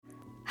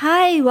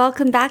Hi,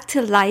 welcome back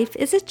to Life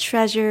is a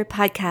Treasure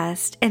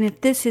podcast. And if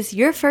this is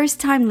your first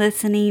time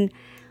listening,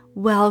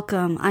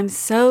 welcome. I'm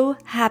so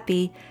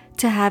happy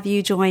to have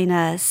you join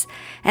us.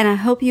 And I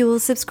hope you will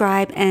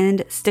subscribe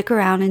and stick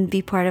around and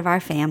be part of our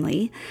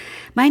family.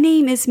 My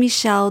name is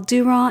Michelle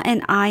Durand,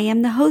 and I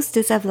am the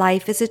hostess of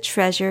Life is a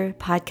Treasure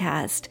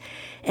podcast.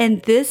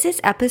 And this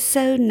is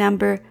episode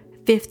number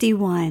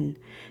 51,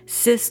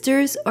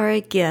 Sisters Are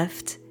a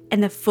Gift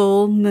and the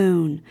Full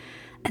Moon.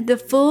 The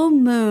full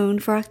moon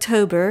for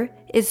October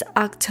is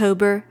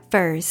October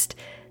 1st,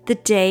 the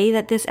day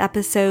that this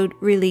episode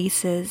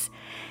releases.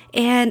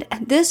 And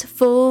this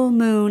full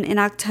moon in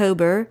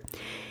October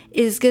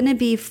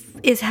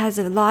has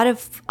a lot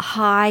of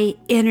high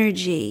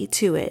energy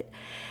to it.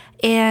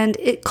 And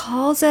it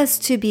calls us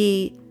to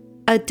be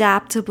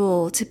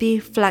adaptable, to be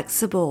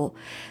flexible.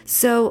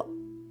 So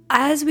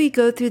as we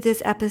go through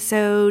this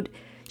episode,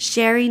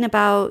 sharing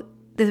about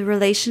the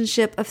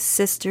relationship of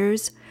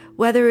sisters,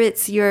 whether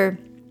it's your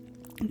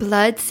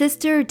blood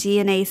sister,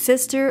 DNA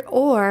sister,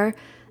 or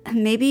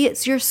maybe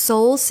it's your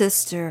soul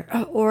sister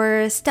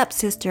or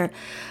stepsister.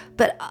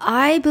 But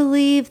I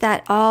believe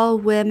that all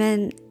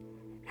women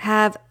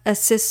have a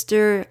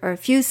sister or a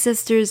few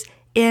sisters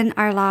in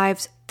our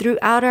lives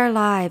throughout our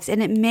lives.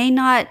 And it may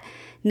not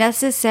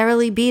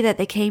necessarily be that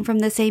they came from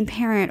the same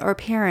parent or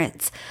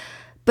parents,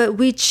 but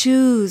we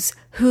choose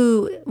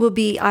who will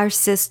be our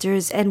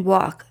sisters and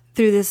walk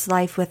through this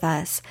life with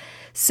us.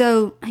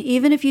 So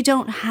even if you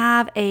don't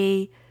have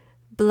a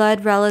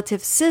blood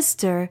relative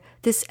sister,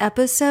 this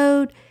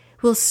episode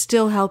will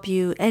still help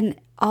you, and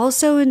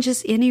also in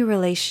just any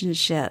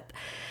relationship.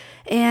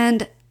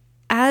 And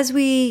as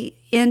we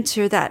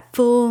enter that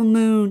full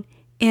moon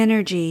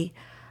energy,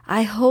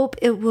 I hope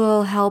it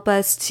will help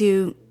us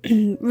to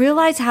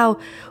realize how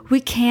we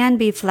can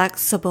be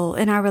flexible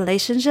in our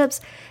relationships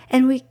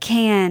and we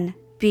can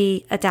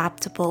be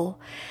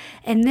adaptable.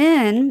 And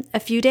then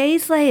a few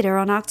days later,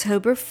 on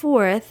October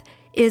 4th,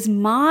 is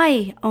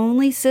my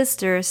only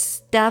sister,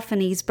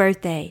 Stephanie's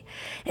birthday.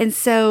 And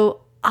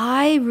so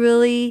I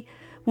really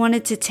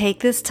wanted to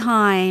take this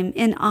time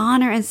in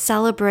honor and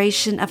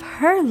celebration of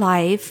her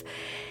life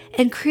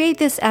and create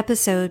this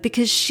episode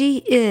because she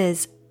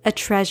is a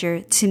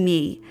treasure to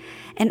me.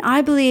 And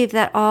I believe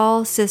that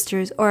all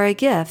sisters are a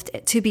gift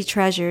to be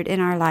treasured in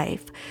our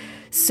life.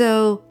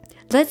 So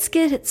let's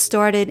get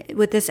started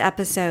with this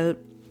episode.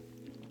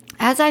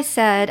 As I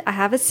said, I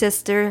have a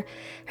sister.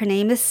 Her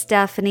name is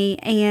Stephanie,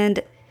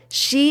 and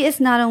she is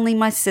not only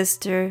my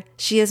sister,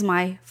 she is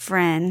my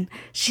friend.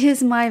 She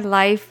is my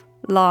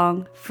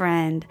lifelong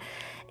friend.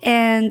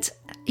 And,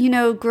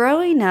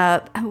 growing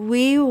up,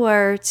 we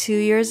are 2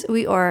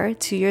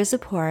 years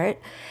apart,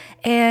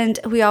 and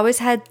we always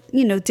had,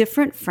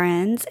 different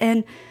friends.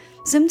 And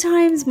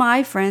sometimes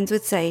my friends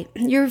would say,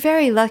 "You're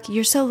very lucky.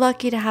 You're so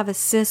lucky to have a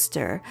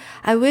sister.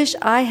 I wish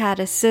I had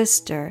a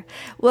sister."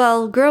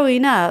 Well,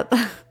 growing up,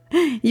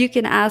 you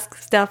can ask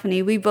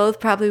Stephanie. We both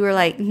probably were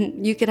like,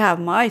 "You could have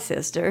my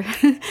sister."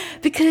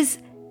 Because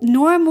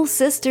normal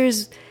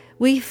sisters,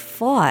 we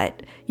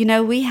fought.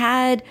 We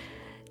had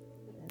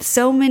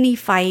so many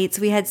fights.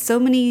 We had so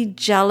many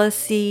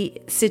jealousy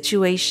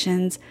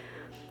situations.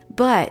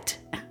 But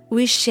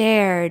we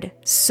shared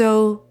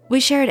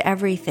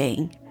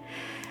everything.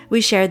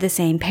 We shared the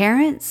same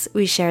parents.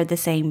 We shared the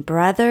same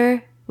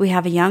brother. We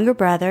have a younger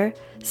brother,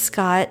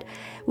 Scott.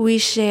 We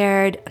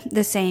shared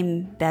the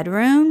same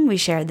bedroom. We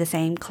shared the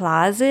same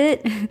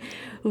closet.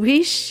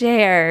 We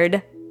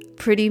shared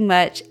pretty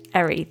much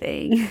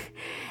everything.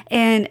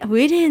 And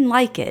we didn't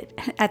like it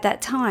at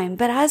that time.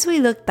 But as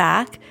we look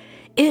back,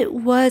 it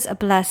was a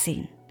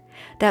blessing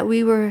that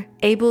we were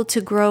able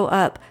to grow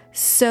up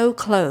so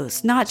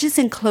close, not just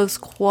in close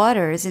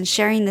quarters and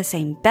sharing the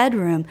same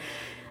bedroom,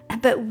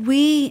 but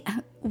we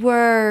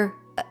were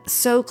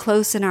so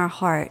close in our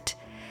heart.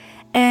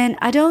 And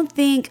I don't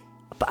think,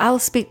 I'll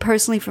speak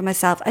personally for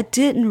myself, I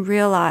didn't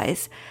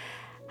realize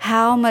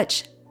how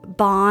much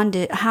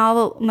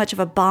of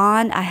a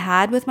bond I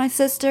had with my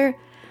sister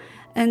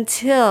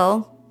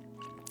until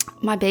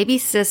my baby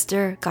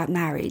sister got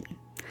married.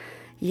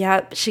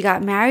 Yep, she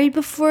got married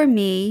before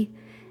me.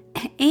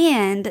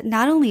 And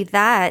not only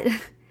that,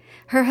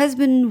 her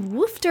husband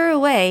woofed her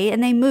away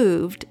and they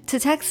moved to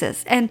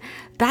Texas. And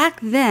back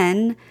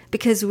then,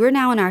 because we're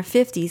now in our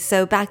 50s,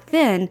 so back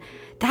then,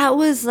 that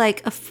was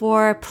like a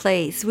far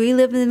place. We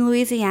lived in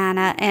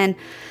Louisiana, and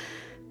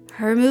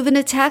her moving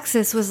to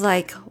Texas was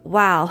like,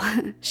 wow,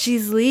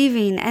 she's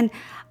leaving. And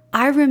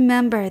I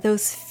remember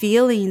those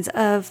feelings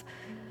of,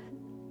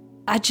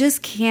 I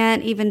just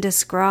can't even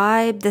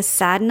describe the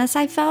sadness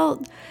I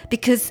felt,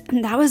 because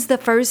that was the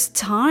first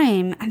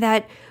time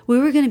that we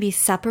were going to be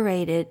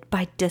separated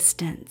by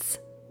distance.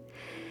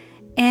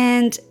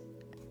 And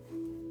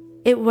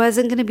it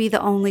wasn't going to be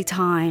the only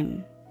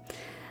time.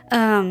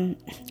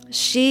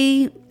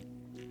 She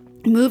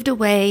moved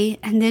away,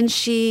 and then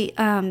she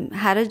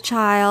had a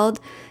child.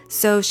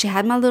 So she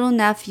had my little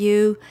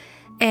nephew,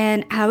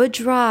 and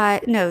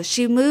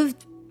she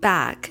moved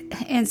back.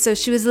 And so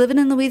she was living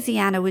in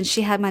Louisiana when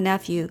she had my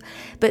nephew,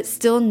 but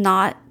still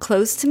not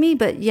close to me,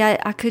 but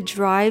yet I could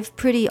drive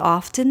pretty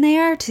often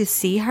there to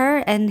see her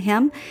and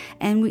him.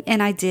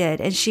 And I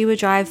did. And she would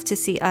drive to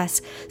see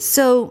us.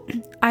 So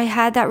I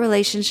had that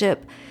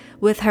relationship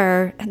with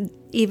her,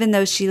 even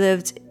though she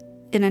lived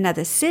in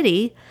another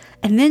city.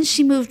 And then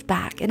she moved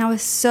back. And I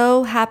was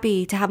so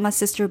happy to have my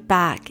sister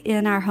back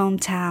in our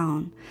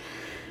hometown.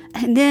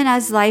 And then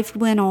as life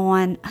went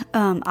on,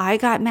 I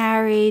got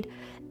married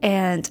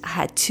and I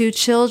had 2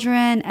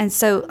 children. And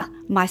so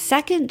my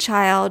second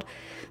child,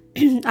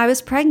 I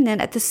was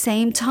pregnant at the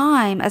same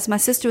time as my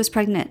sister was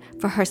pregnant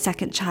for her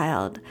second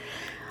child.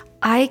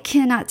 I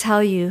cannot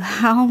tell you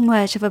how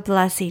much of a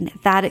blessing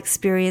that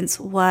experience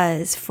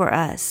was for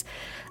us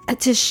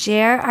to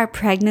share our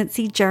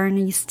pregnancy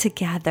journeys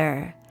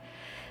together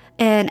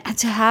and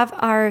to have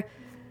our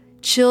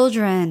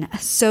children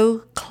so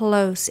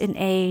close in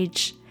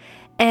age.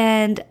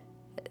 And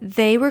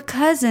they were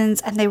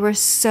cousins and they were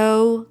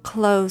so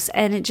close,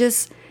 and it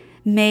just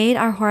made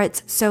our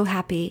hearts so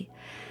happy.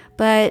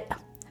 But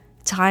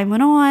time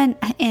went on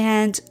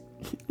and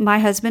my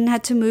husband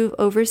had to move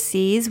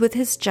overseas with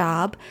his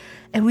job,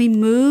 and we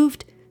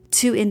moved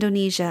to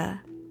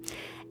Indonesia.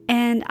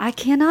 And I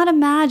cannot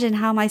imagine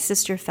how my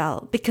sister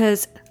felt,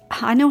 because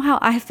I know how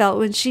I felt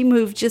when she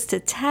moved just to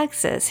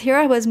Texas. Here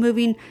I was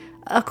moving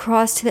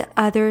across to the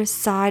other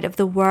side of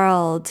the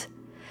world.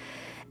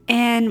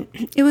 And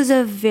it was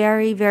a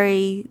very,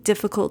 very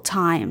difficult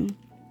time.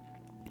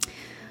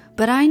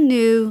 But I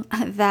knew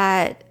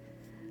that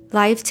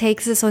life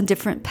takes us on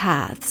different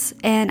paths.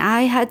 And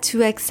I had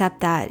to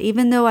accept that.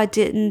 Even though I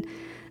didn't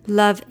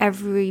love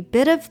every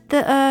bit of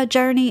the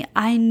journey,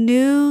 I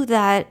knew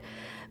that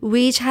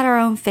we each had our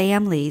own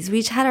families. We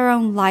each had our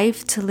own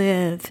life to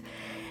live.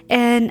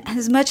 And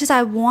as much as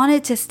I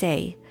wanted to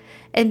stay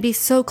and be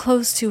so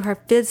close to her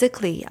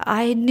physically,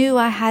 I knew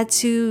I had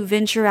to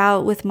venture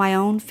out with my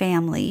own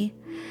family.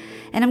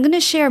 And I'm going to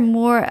share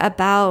more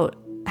about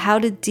how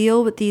to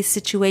deal with these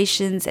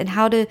situations and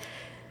how to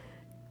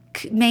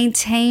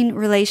maintain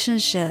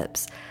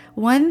relationships.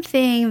 One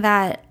thing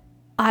that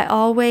I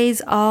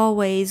always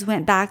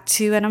went back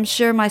to, and I'm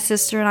sure my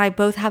sister and I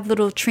both have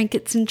little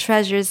trinkets and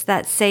treasures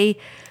that say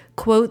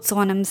quotes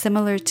on them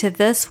similar to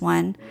this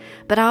one,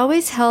 but I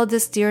always held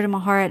this dear to my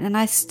heart, and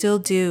I still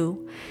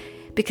do.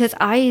 Because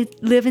I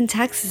live in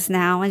Texas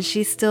now and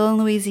she's still in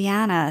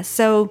Louisiana.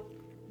 So,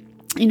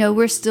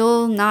 we're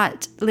still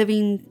not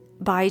living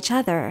by each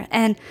other.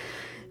 And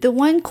the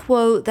one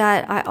quote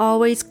that I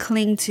always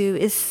cling to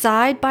is,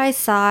 "Side by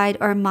side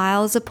or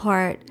miles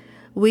apart,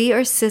 we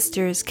are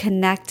sisters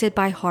connected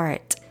by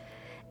heart."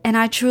 And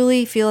I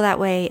truly feel that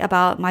way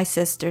about my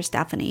sister,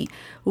 Stephanie.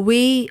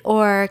 We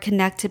are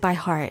connected by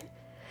heart.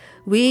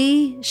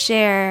 We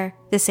share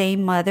the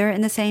same mother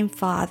and the same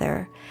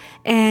father.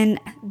 And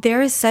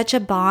there is such a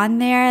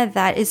bond there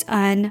that is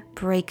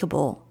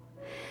unbreakable.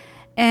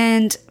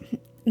 And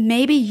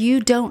maybe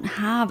you don't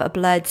have a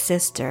blood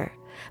sister,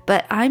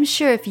 but I'm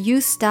sure if you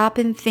stop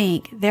and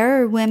think,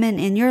 there are women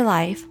in your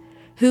life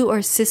who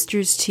are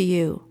sisters to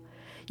you.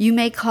 You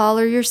may call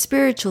her your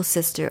spiritual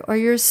sister or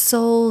your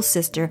soul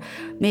sister.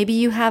 Maybe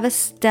you have a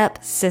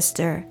step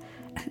sister.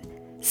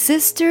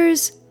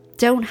 Sisters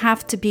don't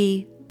have to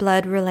be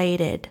blood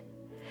related.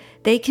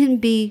 They can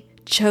be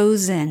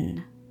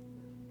chosen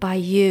by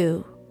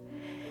you.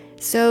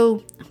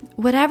 So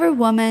whatever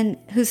woman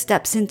who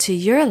steps into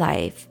your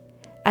life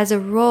as a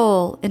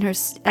role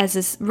as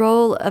a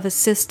role of a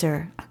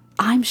sister,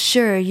 I'm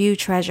sure you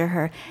treasure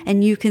her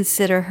and you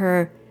consider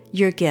her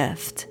your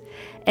gift,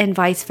 and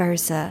vice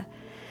versa.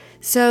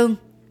 So,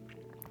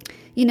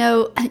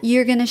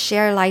 you're going to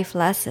share life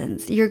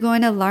lessons. You're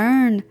going to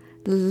learn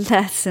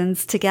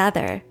lessons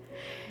together.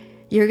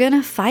 You're going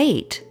to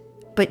fight,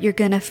 but you're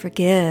going to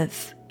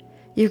forgive.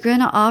 You're going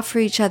to offer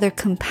each other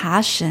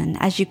compassion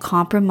as you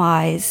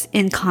compromise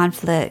in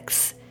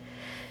conflicts.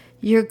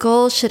 Your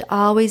goal should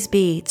always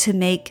be to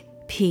make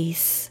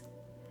peace,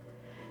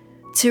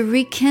 to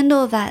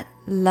rekindle that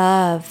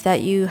love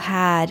that you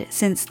had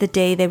since the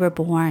day they were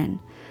born,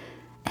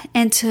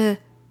 and to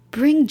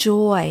bring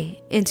joy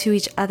into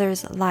each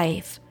other's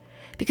life.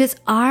 Because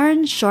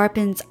iron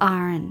sharpens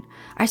iron.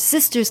 Our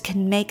sisters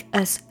can make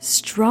us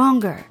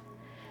stronger.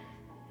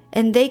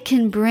 And they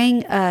can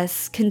bring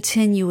us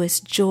continuous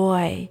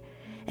joy.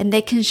 And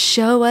they can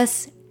show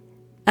us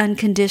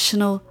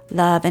unconditional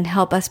love and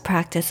help us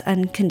practice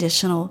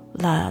unconditional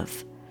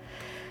love.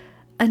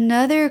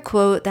 Another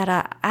quote that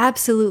I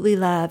absolutely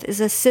love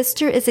is, "A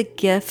sister is a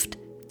gift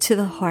to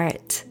the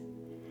heart.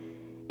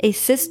 A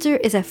sister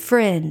is a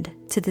friend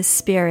to the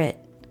spirit.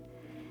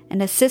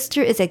 And a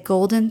sister is a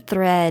golden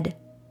thread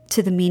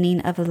to the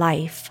meaning of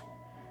life,"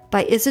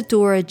 by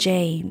Isadora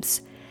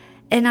James.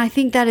 And I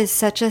think that is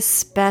such a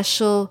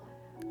special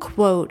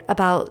quote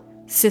about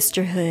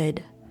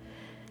sisterhood.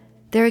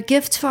 They're a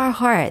gift to our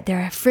heart,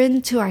 they're a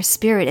friend to our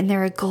spirit, and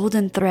they're a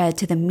golden thread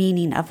to the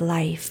meaning of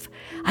life.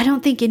 I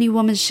don't think any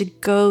woman should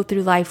go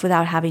through life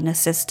without having a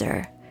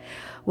sister.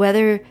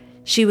 Whether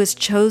she was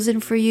chosen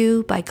for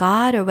you by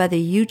God or whether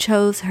you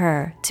chose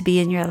her to be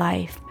in your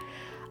life.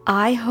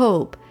 I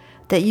hope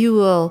that you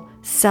will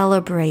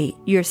celebrate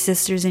your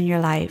sisters in your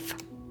life.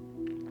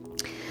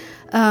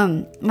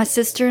 My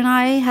sister and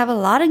I have a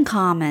lot in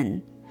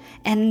common,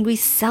 and we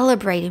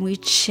celebrate and we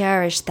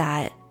cherish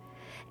that.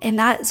 And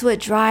that's what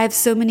drives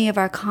so many of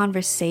our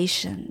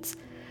conversations.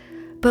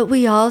 But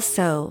we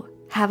also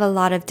have a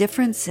lot of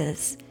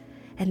differences.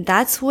 And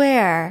that's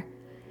where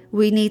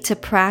we need to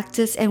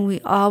practice, and we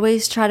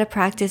always try to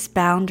practice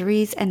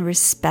boundaries and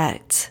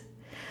respect.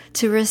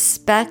 To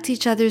respect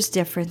each other's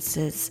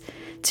differences,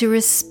 to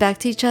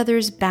respect each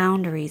other's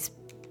boundaries.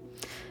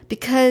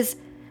 Because,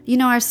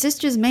 our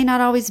sisters may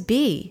not always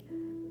be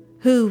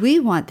who we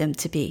want them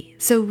to be.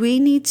 So we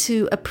need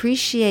to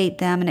appreciate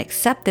them and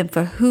accept them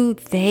for who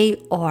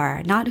they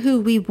are, not who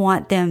we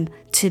want them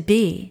to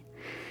be.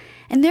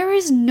 And there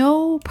is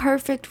no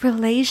perfect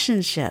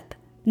relationship.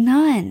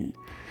 None.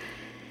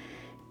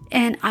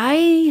 And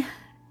I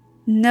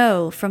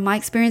know from my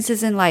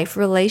experiences in life,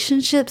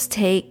 relationships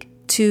take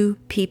two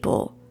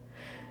people.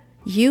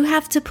 You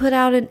have to put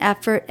out an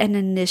effort and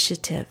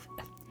initiative.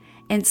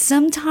 And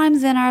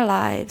sometimes in our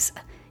lives,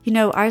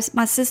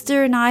 my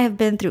sister and I have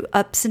been through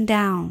ups and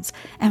downs.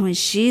 And when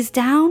she's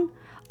down,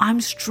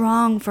 I'm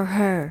strong for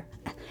her.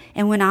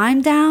 And when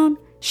I'm down,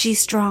 she's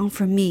strong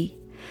for me.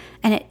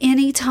 And at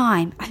any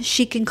time,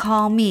 she can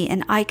call me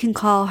and I can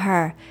call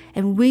her.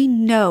 And we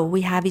know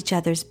we have each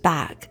other's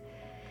back.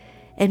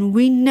 And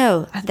we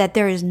know that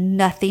there is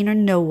nothing or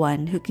no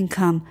one who can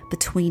come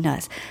between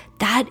us.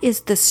 That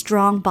is the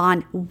strong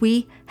bond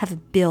we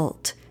have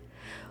built.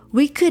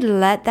 We could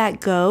let that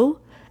go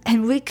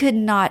and we could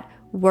not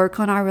work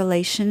on our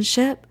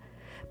relationship,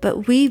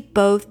 but we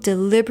both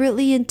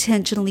deliberately,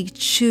 intentionally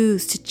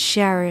choose to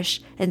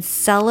cherish and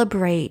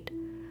celebrate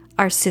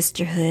our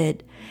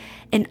sisterhood.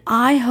 And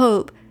I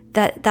hope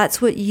that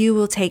that's what you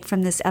will take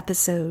from this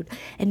episode.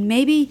 And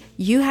maybe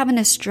you have an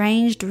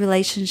estranged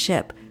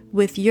relationship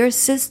with your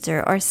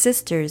sister or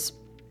sisters,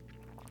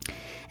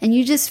 and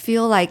you just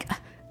feel like,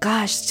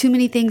 gosh, too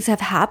many things have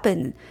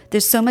happened.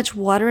 There's so much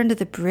water under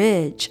the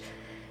bridge.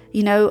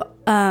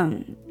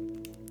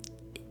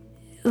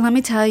 Let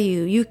me tell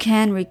you, you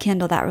can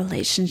rekindle that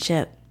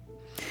relationship.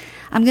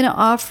 I'm going to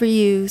offer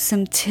you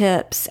some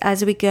tips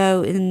as we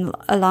go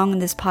along in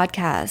this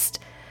podcast.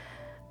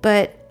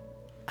 But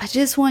I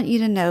just want you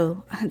to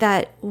know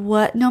that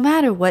no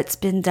matter what's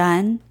been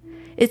done,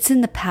 it's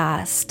in the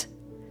past.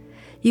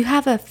 You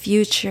have a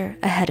future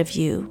ahead of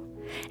you,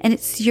 and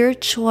it's your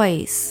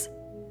choice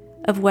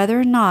of whether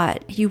or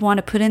not you want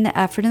to put in the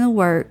effort and the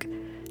work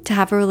to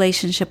have a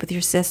relationship with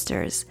your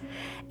sisters.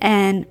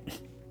 And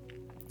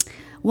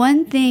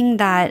one thing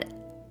that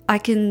I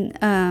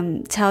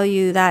can tell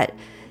you, that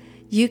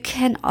you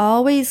can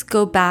always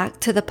go back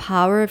to the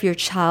power of your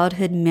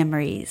childhood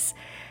memories.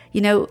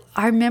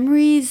 Our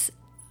memories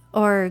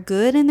are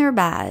good and they're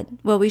bad.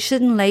 Well, we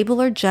shouldn't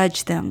label or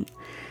judge them.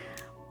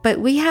 But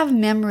we have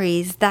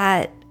memories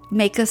that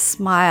make us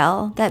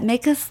smile, that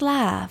make us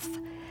laugh.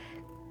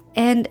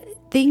 And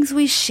things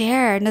we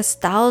share,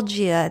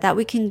 nostalgia that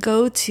we can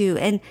go to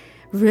and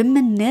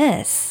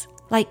reminisce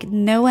like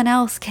no one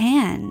else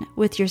can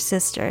with your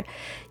sister.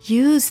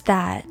 Use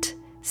that.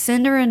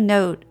 Send her a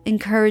note,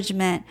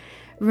 encouragement,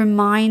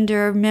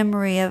 reminder,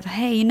 memory of,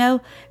 hey,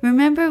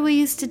 remember we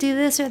used to do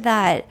this or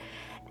that.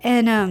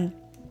 And,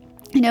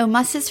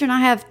 my sister and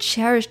I have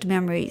cherished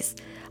memories.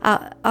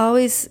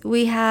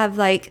 We have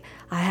I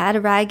had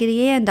a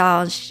Raggedy Ann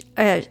doll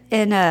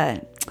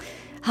and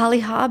Holly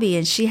Hobby,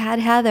 and she had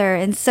Heather.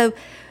 And so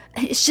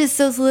it's just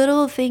those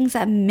little things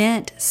that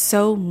meant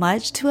so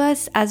much to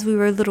us as we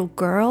were little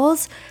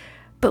girls,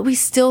 but we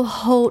still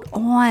hold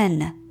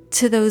on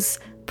to those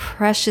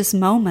precious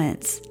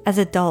moments as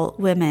adult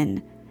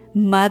women,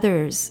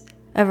 mothers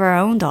of our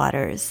own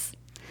daughters.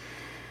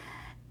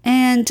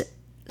 And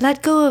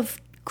let go of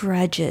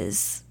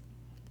grudges.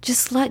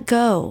 Just let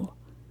go.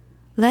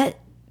 Let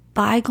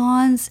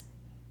bygones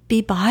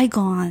be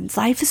bygones.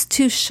 Life is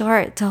too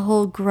short to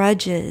hold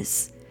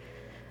grudges.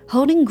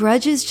 Holding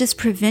grudges just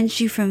prevents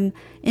you from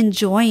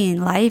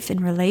enjoying life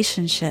and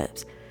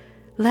relationships.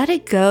 Let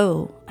it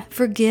go.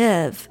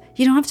 Forgive.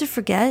 You don't have to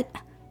forget,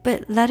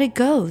 but let it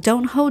go.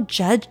 Don't hold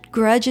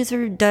grudges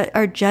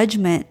or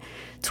judgment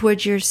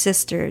towards your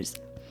sisters.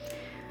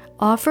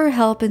 Offer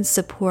help and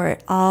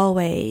support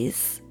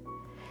always.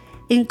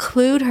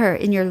 Include her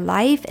in your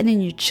life and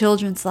in your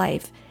children's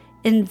life.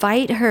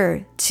 Invite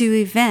her to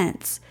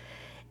events.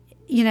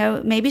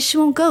 Maybe she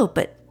won't go,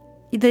 but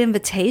the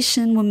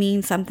invitation will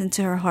mean something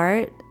to her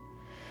heart.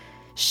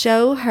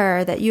 Show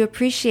her that you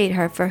appreciate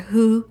her for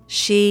who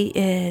she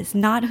is,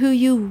 not who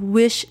you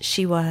wish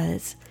she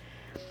was.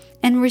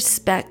 And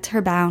respect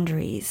her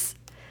boundaries.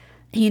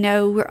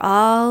 We're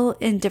all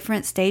in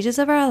different stages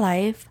of our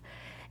life,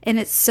 and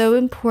it's so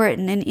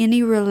important in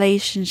any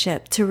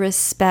relationship to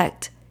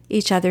respect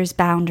each other's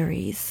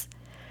boundaries.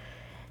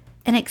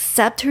 And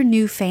accept her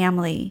new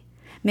family.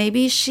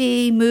 Maybe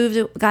she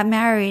got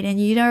married, and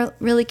you don't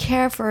really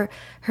care for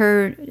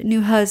her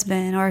new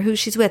husband or who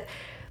she's with.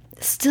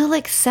 still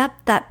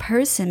accept that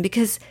person,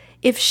 because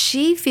if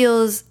she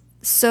feels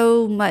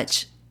so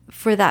much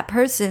for that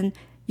person,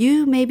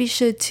 you maybe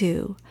should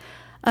too.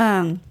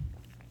 And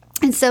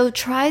so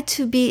try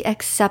to be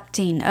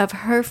accepting of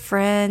her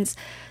friends.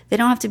 They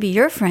don't have to be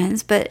your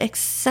friends, but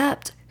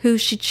accept who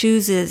she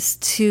chooses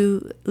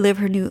to live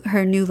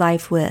her new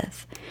life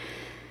with.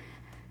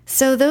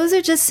 So those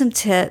are just some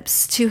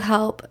tips to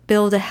help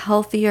build a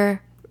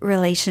healthier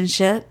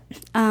relationship.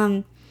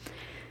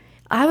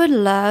 I would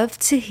love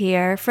to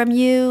hear from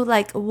you.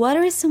 Like, what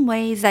are some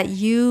ways that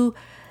you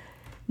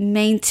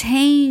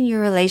maintain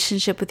your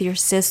relationship with your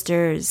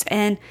sisters?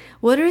 And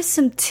what are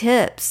some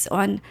tips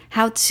on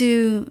how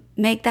to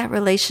make that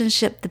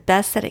relationship the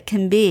best that it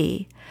can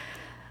be?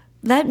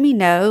 Let me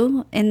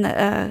know in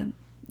the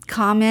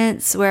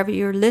comments wherever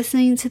you're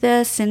listening to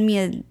this. Send me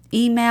an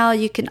email.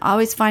 You can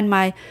always find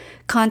my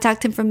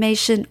contact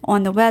information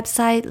on the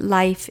website,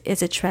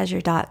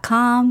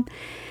 lifeisatreasure.com.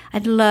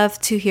 I'd love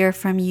to hear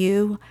from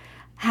you.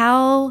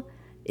 How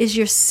is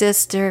your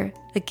sister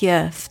a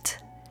gift?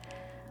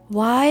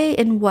 Why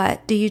and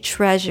what do you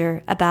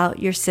treasure about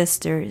your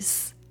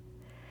sisters?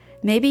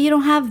 Maybe you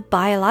don't have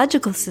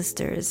biological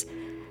sisters.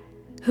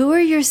 Who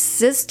are your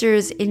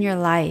sisters in your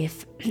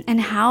life?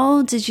 And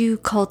how did you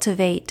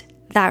cultivate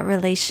that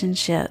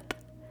relationship?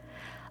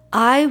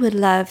 I would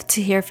love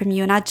to hear from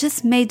you. And I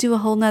just may do a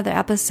whole nother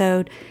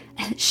episode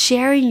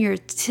sharing your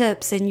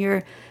tips and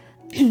your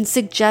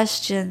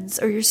suggestions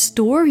or your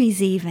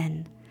stories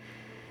even.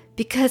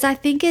 Because I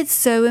think it's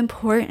so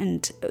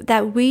important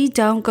that we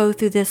don't go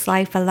through this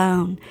life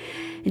alone.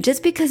 And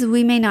just because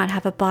we may not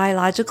have a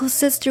biological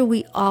sister,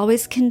 we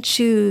always can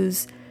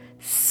choose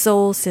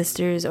soul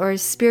sisters or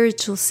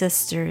spiritual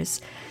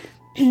sisters.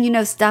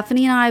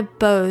 Stephanie and I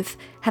both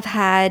have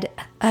had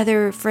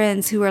other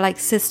friends who are like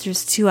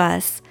sisters to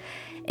us.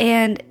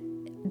 And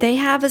they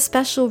have a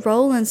special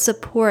role and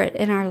support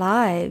in our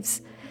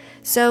lives.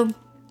 So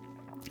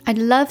I'd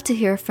love to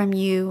hear from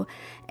you.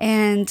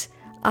 And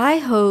I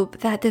hope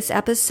that this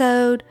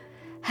episode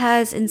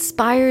has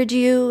inspired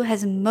you,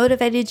 has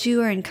motivated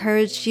you, or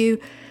encouraged you.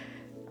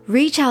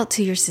 Reach out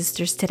to your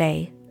sisters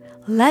today.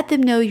 Let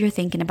them know you're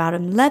thinking about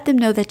them. Let them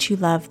know that you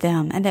love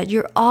them and that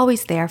you're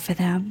always there for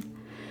them.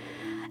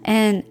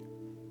 And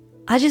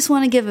I just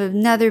want to give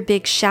another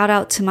big shout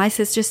out to my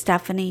sister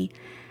Stephanie.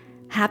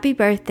 Happy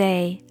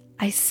birthday.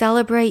 I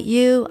celebrate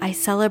you. I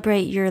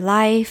celebrate your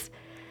life.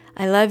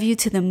 I love you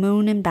to the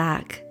moon and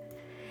back.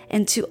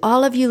 And to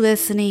all of you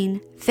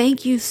listening,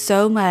 thank you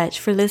so much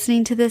for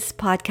listening to this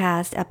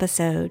podcast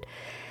episode.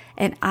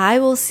 And I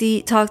will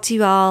talk to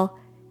you all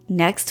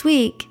next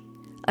week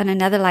on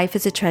another Life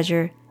is a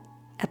Treasure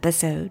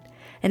episode.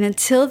 And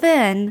until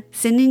then,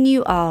 sending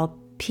you all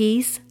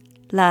peace,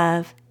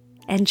 love,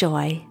 and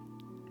joy.